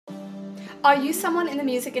Are you someone in the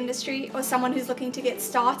music industry or someone who's looking to get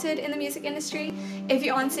started in the music industry? If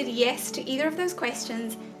you answered yes to either of those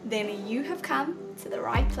questions, then you have come to the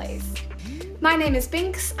right place. My name is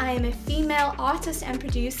BINX. I am a female artist and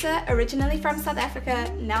producer, originally from South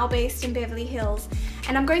Africa, now based in Beverly Hills,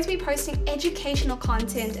 and I'm going to be posting educational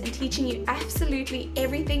content and teaching you absolutely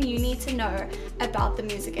everything you need to know about the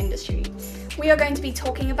music industry. We are going to be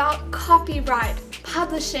talking about copyright,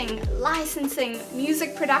 publishing, licensing,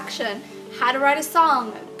 music production, how to write a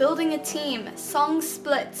song, building a team, song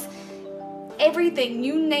splits, everything,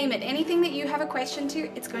 you name it, anything that you have a question to,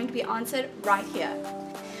 it's going to be answered right here.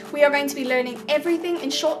 We are going to be learning everything in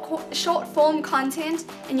short form content,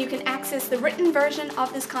 and you can access the written version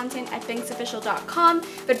of this content at BINXofficial.com.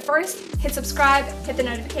 But first, hit subscribe, hit the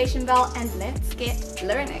notification bell, and let's get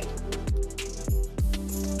learning.